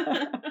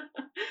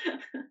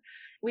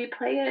 We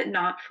play it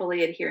not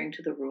fully adhering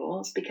to the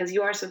rules because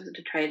you are supposed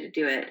to try to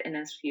do it in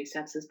as few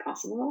steps as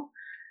possible.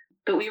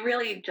 But we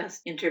really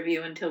just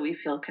interview until we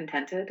feel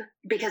contented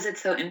because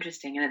it's so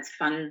interesting and it's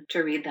fun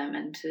to read them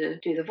and to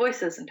do the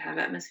voices and to have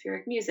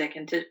atmospheric music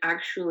and to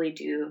actually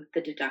do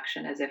the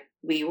deduction as if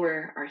we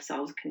were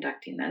ourselves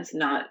conducting this,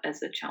 not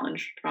as a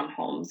challenge from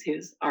Holmes,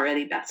 who's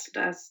already bested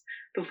us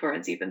before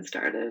it's even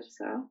started.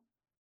 So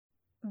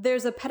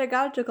there's a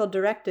pedagogical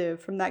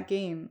directive from that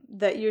game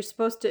that you're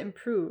supposed to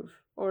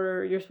improve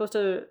or you're supposed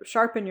to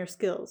sharpen your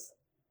skills.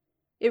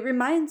 It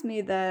reminds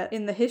me that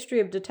in the history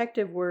of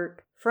detective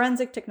work,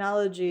 forensic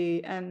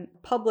technology and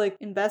public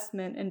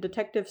investment in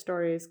detective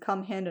stories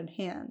come hand in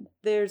hand.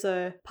 There's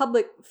a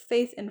public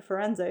faith in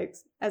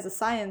forensics as a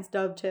science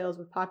dovetails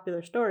with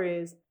popular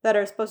stories that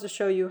are supposed to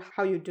show you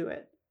how you do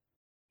it.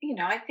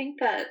 I think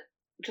that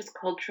just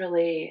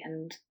culturally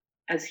and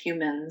as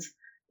humans,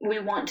 we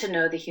want to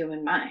know the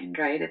human mind,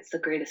 right? It's the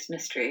greatest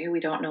mystery. We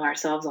don't know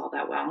ourselves all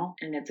that well,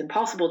 and it's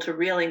impossible to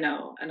really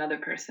know another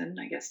person,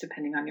 I guess,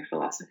 depending on your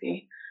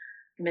philosophy.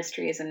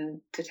 Mysteries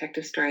and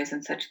detective stories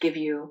and such give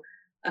you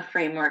a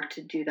framework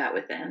to do that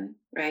within,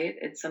 right?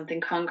 It's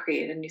something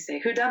concrete, and you say,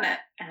 who done it?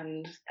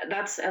 And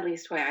that's at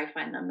least why I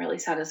find them really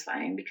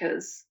satisfying,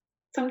 because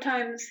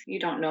sometimes you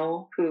don't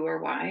know who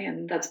or why,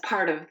 and that's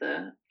part of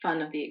the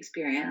fun of the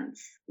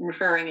experience,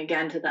 referring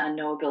again to the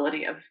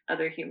unknowability of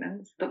other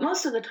humans. But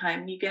most of the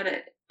time, you get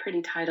it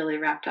pretty tidily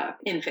wrapped up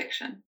in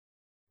fiction.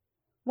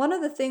 One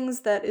of the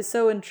things that is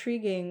so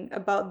intriguing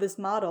about this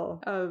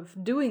model of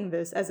doing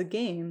this as a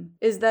game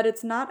is that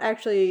it's not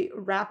actually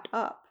wrapped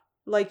up.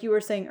 Like you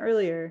were saying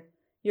earlier,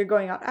 you're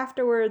going out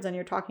afterwards and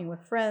you're talking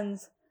with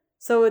friends.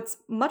 So it's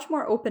much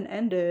more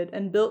open-ended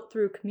and built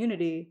through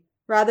community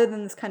rather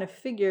than this kind of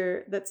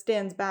figure that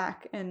stands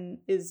back and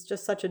is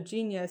just such a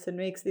genius and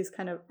makes these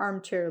kind of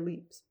armchair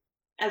leaps.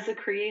 As a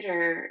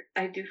creator,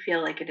 I do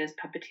feel like it is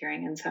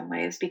puppeteering in some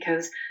ways,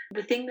 because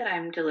the thing that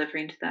I'm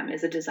delivering to them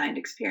is a designed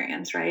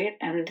experience, right?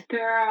 And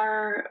there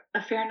are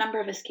a fair number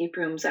of escape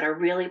rooms that are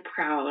really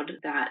proud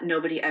that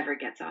nobody ever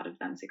gets out of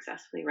them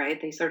successfully, right?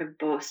 They sort of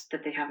boast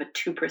that they have a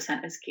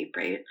 2% escape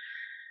rate.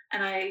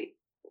 And I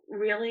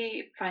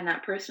really find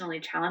that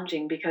personally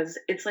challenging, because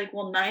it's like,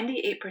 well,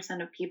 98%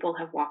 of people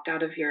have walked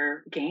out of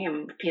your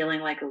game feeling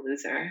like a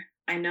loser.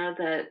 I know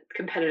that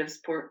competitive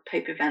sport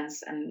type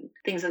events and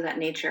things of that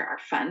nature are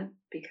fun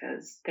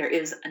because there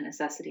is a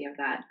necessity of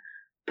that.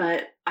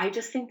 But I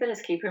just think that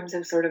escape rooms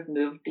have sort of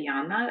moved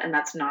beyond that, and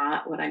that's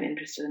not what I'm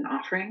interested in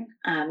offering.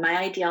 My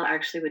ideal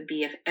actually would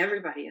be if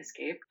everybody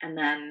escaped, and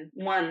then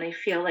one, they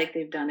feel like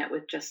they've done it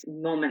with just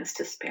moments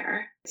to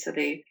spare. So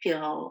they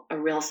feel a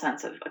real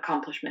sense of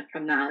accomplishment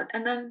from that.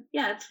 And then,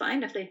 yeah, it's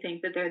fine if they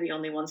think that they're the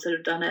only ones that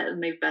have done it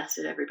and they've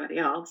bested everybody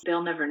else.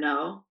 They'll never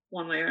know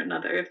one way or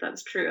another if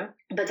that's true.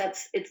 But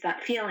it's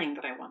that feeling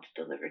that I want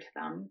to deliver to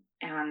them.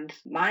 And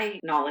my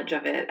knowledge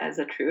of it as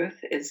a truth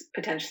is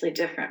potentially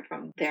different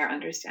from their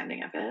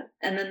understanding of it.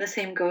 And then the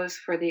same goes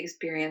for the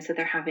experience that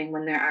they're having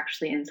when they're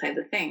actually inside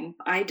the thing.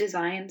 I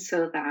designed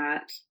so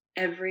that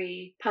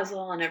every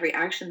puzzle and every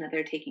action that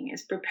they're taking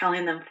is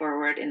propelling them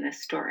forward in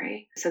this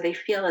story. So they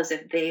feel as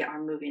if they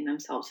are moving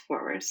themselves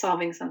forward.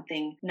 Solving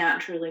something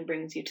naturally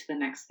brings you to the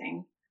next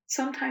thing.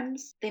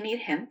 Sometimes they need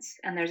hints,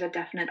 and there's a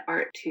definite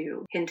art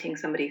to hinting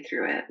somebody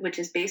through it, which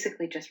is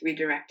basically just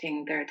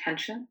redirecting their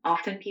attention.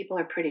 Often people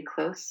are pretty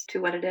close to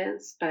what it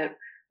is, but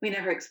we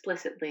never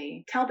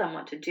explicitly tell them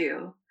what to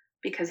do,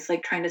 because it's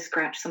like trying to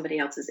scratch somebody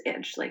else's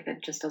itch. Like,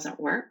 that just doesn't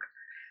work.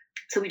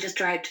 So we just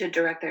try to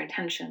direct their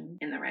attention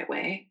in the right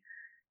way.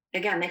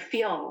 Again, they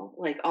feel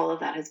like all of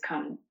that has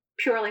come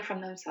purely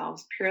from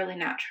themselves, purely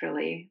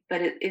naturally,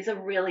 but it is a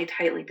really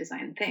tightly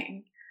designed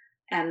thing.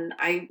 And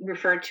I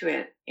refer to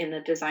it in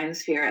the design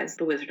sphere as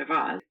the Wizard of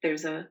Oz.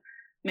 There's a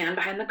man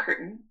behind the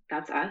curtain,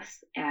 that's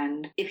us.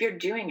 And if you're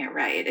doing it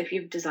right, if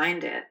you've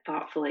designed it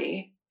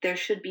thoughtfully, there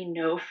should be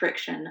no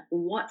friction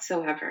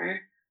whatsoever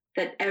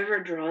that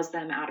ever draws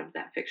them out of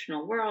that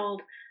fictional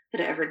world,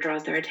 that ever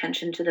draws their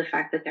attention to the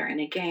fact that they're in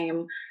a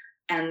game.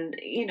 And,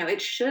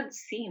 it should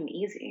seem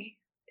easy.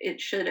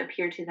 It should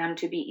appear to them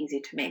to be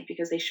easy to make,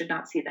 because they should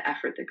not see the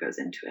effort that goes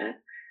into it.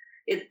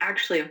 It's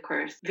actually, of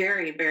course,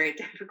 very, very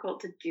difficult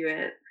to do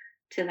it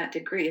to that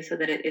degree so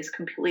that it is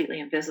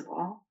completely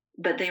invisible.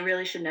 But they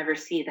really should never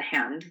see the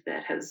hand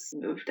that has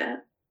moved it.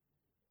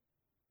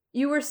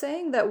 You were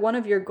saying that one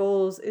of your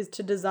goals is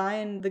to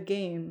design the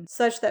game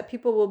such that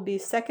people will be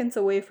seconds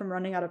away from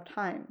running out of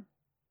time.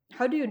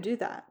 How do you do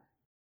that?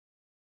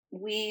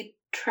 We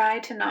try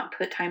to not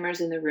put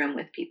timers in the room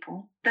with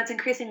people. That's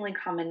increasingly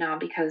common now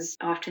because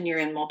often you're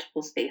in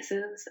multiple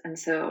spaces. And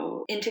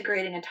so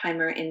integrating a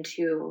timer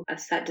into a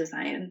set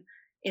design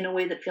in a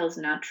way that feels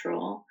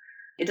natural,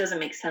 it doesn't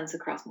make sense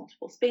across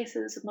multiple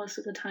spaces most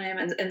of the time.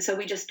 And so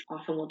we just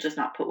often will just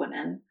not put one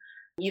in.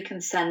 You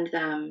can send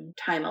them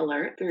time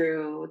alert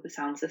through the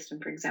sound system,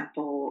 for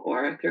example,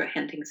 or through a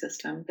hinting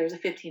system. There's a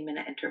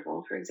 15-minute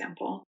interval, for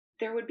example.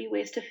 There would be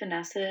ways to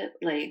finesse it.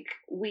 Like,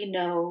 we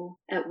know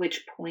at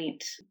which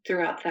point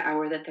throughout the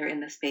hour that they're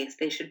in the space,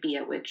 they should be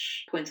at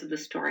which points of the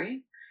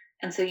story.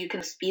 And so you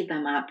can speed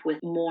them up with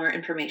more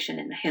information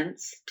in the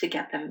hints to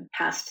get them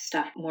past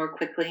stuff more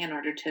quickly in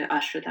order to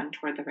usher them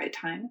toward the right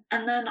time.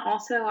 And then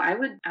also, I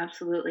would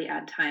absolutely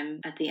add time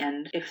at the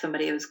end if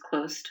somebody was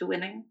close to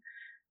winning.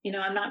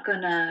 I'm not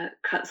going to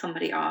cut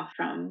somebody off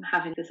from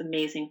having this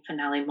amazing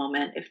finale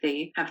moment if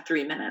they have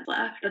 3 minutes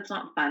left. That's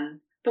not fun.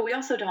 But we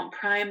also don't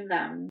prime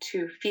them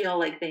to feel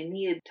like they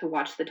need to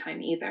watch the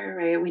time either,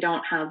 right? We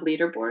don't have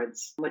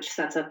leaderboards, which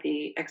sets up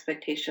the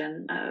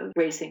expectation of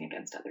racing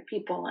against other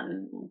people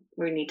and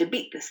we need to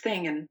beat this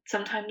thing. And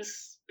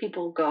sometimes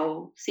people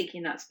go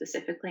seeking that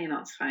specifically, and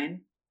that's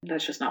fine.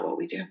 That's just not what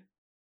we do.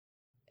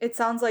 It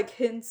sounds like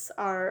hints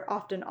are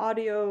often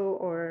audio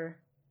or...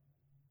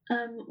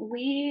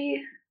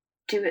 We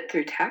do it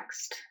through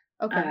text.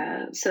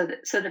 Okay. So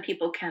that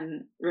people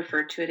can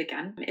refer to it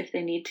again if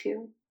they need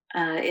to.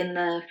 In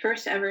the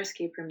first ever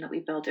escape room that we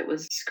built, it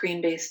was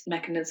screen-based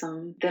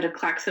mechanism that a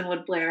klaxon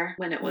would blare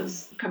when it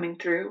was coming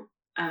through.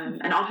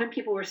 And often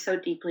people were so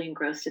deeply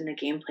engrossed in the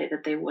gameplay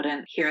that they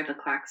wouldn't hear the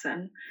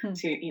klaxon.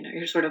 So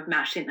you're sort of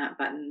mashing that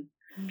button,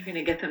 trying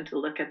to get them to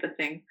look at the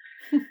thing.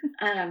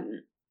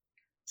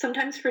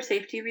 Sometimes for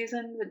safety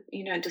reasons,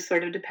 it just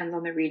sort of depends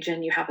on the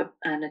region. You have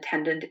an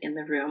attendant in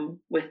the room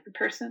with the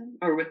person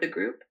or with the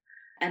group.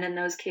 And in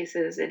those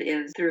cases, it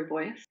is through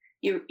voice.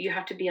 You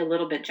have to be a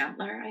little bit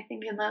gentler, I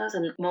think, in those.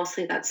 And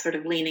mostly that's sort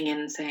of leaning in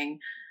and saying,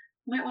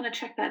 you might want to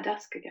check that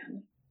desk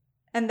again.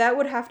 And that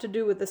would have to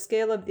do with the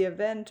scale of the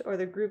event or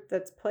the group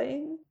that's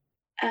playing?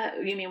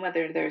 You mean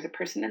whether there's a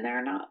person in there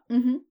or not?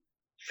 Mm-hmm.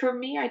 For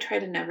me, I try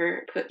to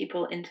never put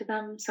people into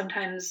them.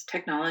 Sometimes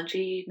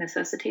technology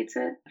necessitates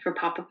it. For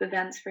pop-up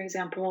events, for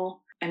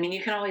example. I mean,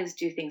 you can always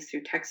do things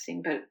through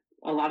texting, but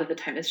a lot of the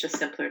time it's just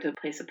simpler to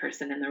place a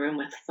person in the room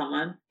with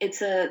someone.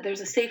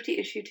 There's a safety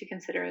issue to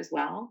consider as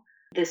well.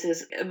 This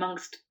is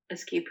amongst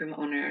escape room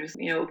owners.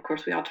 Of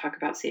course, we all talk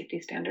about safety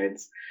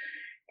standards.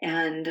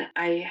 And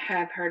I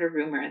have heard a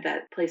rumor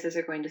that places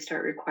are going to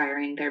start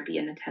requiring there be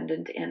an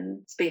attendant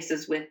in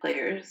spaces with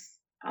players.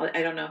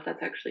 I don't know if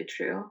that's actually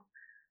true.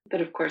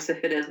 But of course,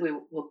 if it is, we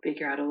will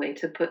figure out a way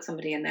to put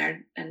somebody in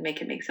there and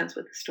make it make sense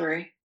with the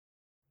story.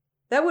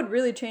 That would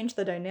really change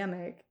the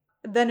dynamic.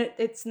 Then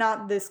it's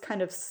not this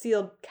kind of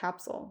sealed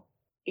capsule.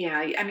 Yeah,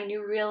 I mean,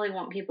 you really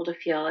want people to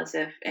feel as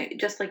if,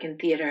 just like in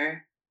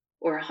theater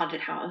or a haunted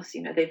house,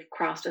 they've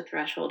crossed a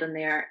threshold and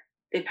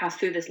they pass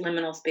through this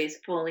liminal space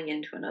fully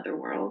into another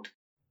world.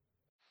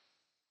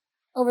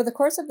 Over the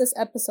course of this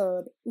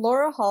episode,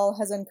 Laura Hall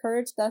has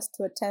encouraged us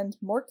to attend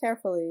more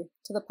carefully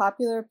to the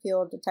popular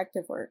appeal of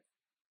detective work.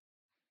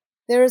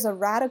 There is a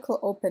radical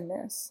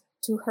openness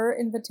to her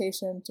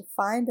invitation to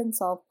find and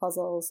solve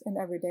puzzles in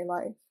everyday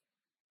life.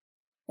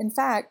 In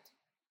fact,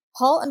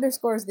 Hall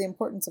underscores the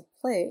importance of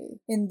play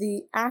in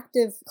the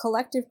active,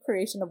 collective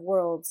creation of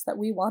worlds that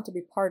we want to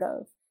be part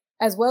of,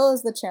 as well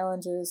as the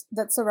challenges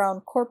that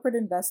surround corporate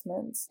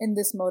investments in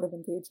this mode of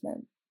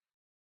engagement.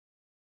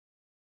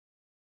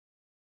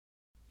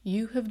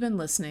 You have been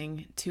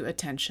listening to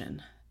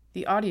Attention,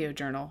 the audio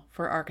journal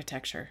for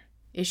architecture,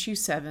 Issue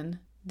 7,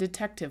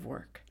 Detective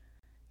Work.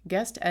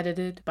 Guest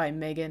edited by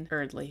Megan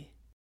Erdley.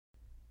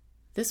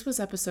 This was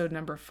episode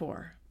number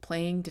 4,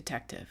 Playing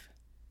Detective.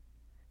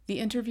 The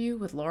interview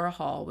with Laura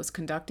Hall was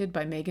conducted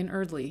by Megan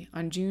Erdley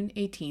on June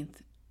 18,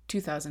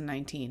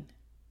 2019.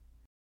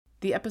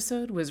 The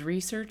episode was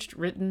researched,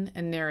 written,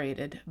 and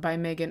narrated by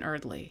Megan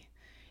Erdley.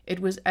 It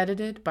was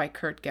edited by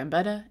Kurt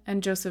Gambetta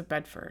and Joseph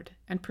Bedford,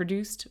 and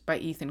produced by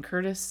Ethan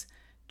Curtis,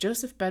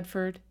 Joseph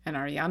Bedford, and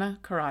Ariana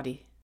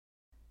Karate.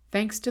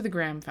 Thanks to the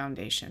Graham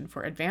Foundation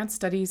for Advanced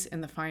Studies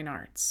in the Fine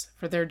Arts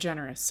for their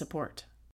generous support.